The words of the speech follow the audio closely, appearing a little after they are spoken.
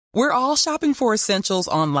We're all shopping for essentials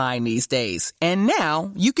online these days, and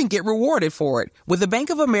now you can get rewarded for it. With a Bank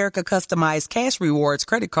of America customized cash rewards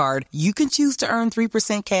credit card, you can choose to earn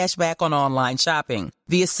 3% cash back on online shopping.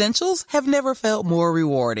 The essentials have never felt more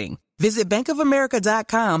rewarding. Visit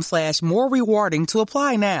bankofamerica.com/more rewarding to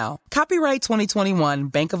apply now. Copyright 2021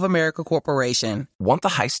 Bank of America Corporation. Want the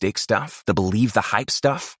high-stakes stuff? The believe the hype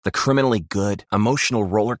stuff? The criminally good, emotional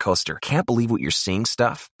roller coaster, can't believe what you're seeing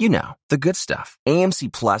stuff? You know, the good stuff.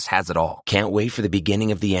 AMC Plus has it all. Can't wait for the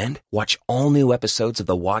beginning of the end? Watch all new episodes of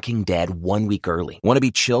The Walking Dead 1 week early. Want to be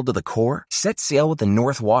chilled to the core? Set sail with the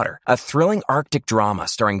North Water, a thrilling Arctic drama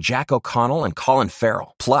starring Jack O'Connell and Colin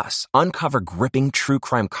Farrell. Plus, uncover gripping true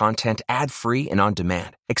crime content ad-free and on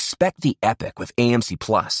demand. Expect the epic with AMC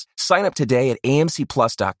Plus. Sign up today at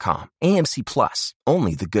amcplus.com. AMC Plus,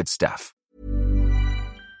 only the good stuff.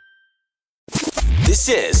 This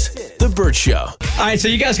is The Burt Show. All right, so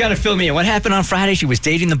you guys got to fill me in. What happened on Friday? She was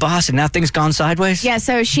dating the boss, and now things gone sideways? Yeah,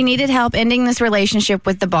 so she needed help ending this relationship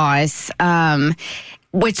with the boss,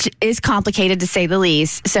 which is complicated to say the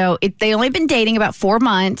least. So they only been dating about 4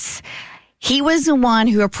 months. He was the one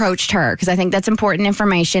who approached her, because I think that's important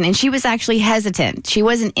information, and she was actually hesitant. She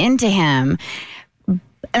wasn't into him. And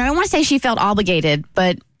I don't want to say she felt obligated,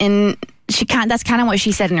 but that's kind of what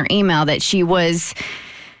she said in her email, that she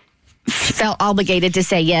felt obligated to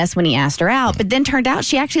say yes when he asked her out, but then turned out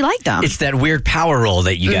she actually liked him. It's that weird power role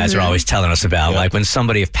that you guys are always telling us about. Yeah. Like when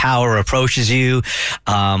somebody of power approaches you,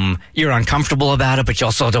 you're uncomfortable about it, but you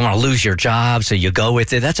also don't want to lose your job, so you go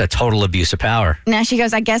with it. That's a total abuse of power. Now she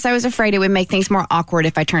goes, I guess I was afraid it would make things more awkward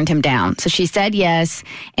if I turned him down. So she said yes,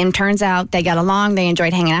 and turns out they got along. They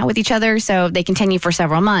enjoyed hanging out with each other, so they continued for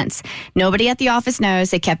several months. Nobody at the office knows.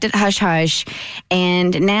 They kept it hush-hush,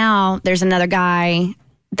 and now there's another guy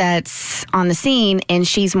that's on the scene, and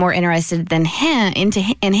she's more interested in him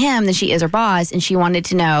than she is her boss, and she wanted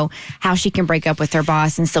to know how she can break up with her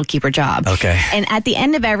boss and still keep her job. Okay. And at the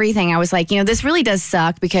end of everything, I was like, this really does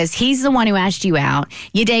suck, because he's the one who asked you out.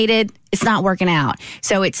 You dated. It's not working out.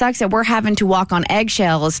 So it sucks that we're having to walk on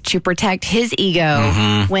eggshells to protect his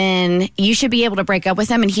ego when you should be able to break up with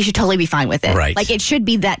him and he should totally be fine with it. Right. Like, it should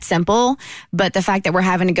be that simple, but the fact that we're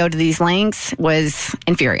having to go to these lengths was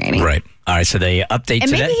infuriating. Right. All right, so they update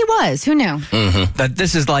and today. Maybe he was. Who knew? But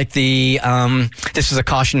this is like this is a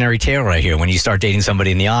cautionary tale right here when you start dating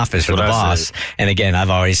somebody in the office or the boss. And again,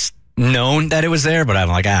 I've always known that it was there, but I'm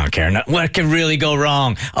like, I don't care. What could really go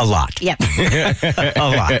wrong? A lot. Yep.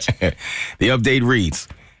 A lot. The update reads,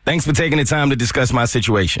 thanks for taking the time to discuss my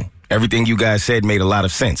situation. Everything you guys said made a lot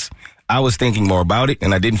of sense. I was thinking more about it,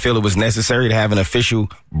 and I didn't feel it was necessary to have an official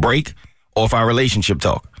break off our relationship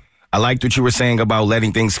talk. I liked what you were saying about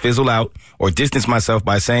letting things fizzle out or distance myself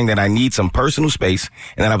by saying that I need some personal space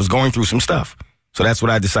and that I was going through some stuff. So that's what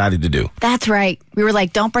I decided to do. That's right. We were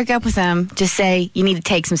like, don't break up with him. Just say you need to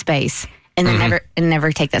take some space, and then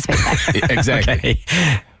never take that space back. Exactly. Okay.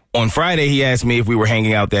 On Friday, he asked me if we were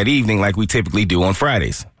hanging out that evening like we typically do on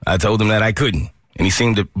Fridays. I told him that I couldn't, and he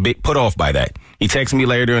seemed a bit put off by that. He texted me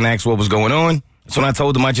later and asked what was going on. So when I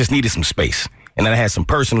told him I just needed some space and that I had some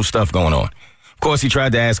personal stuff going on. Of course, he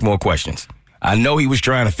tried to ask more questions. I know he was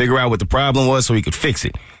trying to figure out what the problem was so he could fix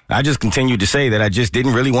it. I just continued to say that I just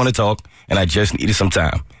didn't really want to talk and I just needed some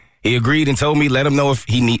time. He agreed and told me let him know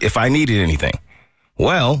if I needed anything.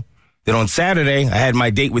 Well, then on Saturday, I had my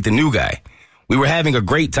date with the new guy. We were having a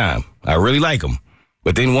great time. I really like him.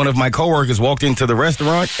 But then one of my coworkers walked into the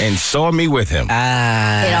restaurant and saw me with him.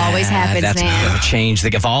 It always happens, that's man. That's change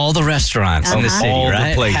of all the restaurants in the city, all right?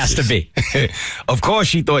 the places. Has to be. Of course,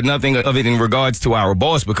 she thought nothing of it in regards to our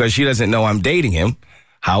boss because she doesn't know I'm dating him.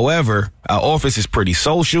 However, our office is pretty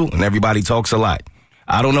social and everybody talks a lot.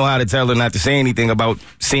 I don't know how to tell her not to say anything about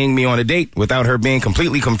seeing me on a date without her being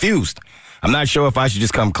completely confused. I'm not sure if I should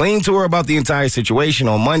just come clean to her about the entire situation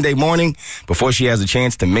on Monday morning before she has a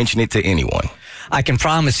chance to mention it to anyone. I can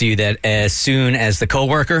promise you that as soon as the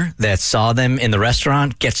coworker that saw them in the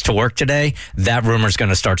restaurant gets to work today, that rumor's going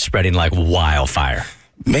to start spreading like wildfire.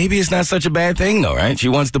 Maybe it's not such a bad thing, though, right? She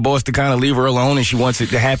wants the boss to kind of leave her alone, and she wants it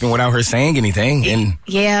to happen without her saying anything. And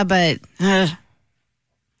yeah, but and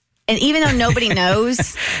even though nobody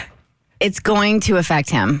knows, it's going to affect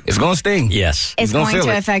him. It's going to sting. Yes. It's going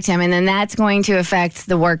to affect him, and then that's going to affect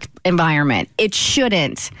the work environment. It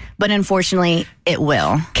shouldn't, but unfortunately, it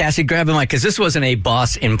will. Cassie, grab the mic, because this wasn't a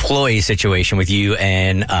boss-employee situation with you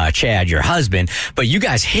and Chad, your husband, but you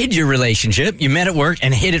guys hid your relationship. You met at work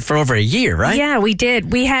and hid it for over a year, right? Yeah, we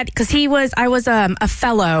did. We had, because I was a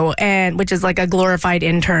fellow, and which is like a glorified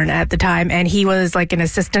intern at the time, and he was like an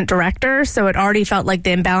assistant director, so it already felt like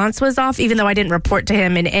the imbalance was off, even though I didn't report to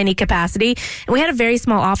him in any capacity. And we had a very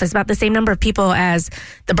small office, about the same number of people as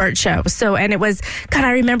the Burt Show. So, and it was, God,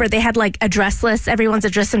 I remember they had like address lists, everyone's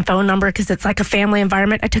address and phone number, because it's like a family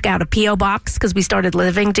environment. I took out a P.O. box because we started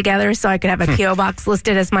living together, so I could have a P.O. box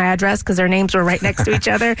listed as my address because our names were right next to each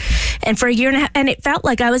other. And for a year and a half, and it felt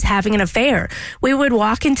like I was having an affair. We would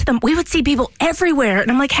walk into we would see people everywhere. And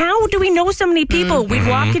I'm like, how do we know so many people? We'd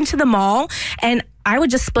walk into the mall, and I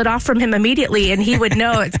would just split off from him immediately, and he would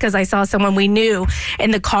know it's because I saw someone we knew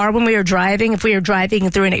in the car when we were driving. If we were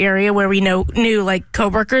driving through an area where we knew like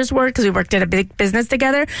coworkers were, because we worked at a big business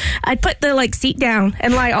together, I'd put the like seat down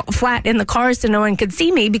and lie flat in the car so no one could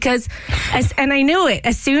see me, and I knew it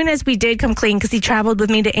as soon as we did come clean, because he traveled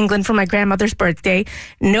with me to England for my grandmother's birthday.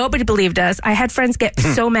 Nobody believed us. I had friends get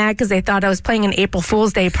so mad because they thought I was playing an April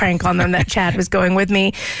Fool's Day prank on them that Chad was going with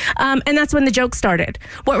me, and that's when the joke started.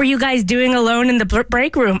 What were you guys doing alone in the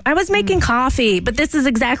break room? I was making coffee, but this is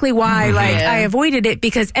exactly why I avoided it,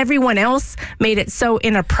 because everyone else made it so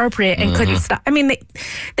inappropriate and couldn't stop. I mean,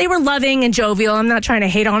 they were loving and jovial. I'm not trying to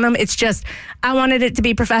hate on them. It's just I wanted it to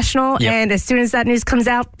be professional, and as soon as that news comes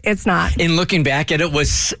out, it's not. In looking back at it,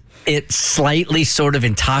 it's slightly sort of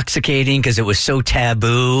intoxicating because it was so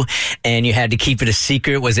taboo and you had to keep it a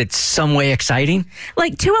secret. Was it some way exciting?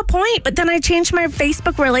 Like, to a point, but then I changed my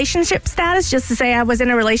Facebook relationship status just to say I was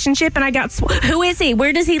in a relationship, and I got, who is he?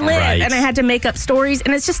 Where does he live? Right. And I had to make up stories,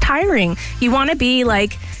 and it's just tiring. You want to be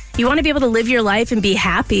able to live your life and be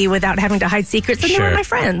happy without having to hide secrets. And they're my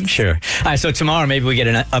friends. Sure. All right, so tomorrow maybe we get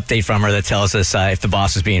an update from her that tells us if the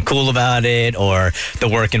boss is being cool about it or the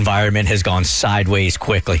work environment has gone sideways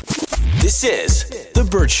quickly. This is The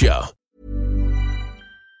Burt Show.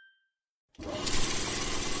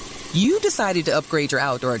 You decided to upgrade your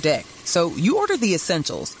outdoor deck, so you ordered the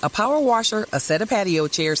essentials: a power washer, a set of patio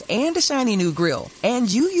chairs, and a shiny new grill. And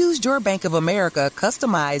you used your Bank of America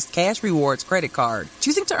customized cash rewards credit card,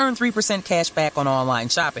 choosing to earn 3% cash back on online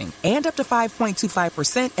shopping and up to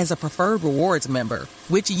 5.25% as a preferred rewards member,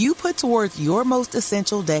 which you put towards your most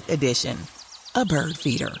essential deck addition, a bird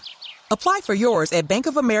feeder. Apply for yours at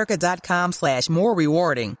bankofamerica.com/more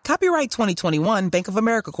rewarding. Copyright 2021 Bank of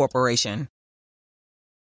America Corporation.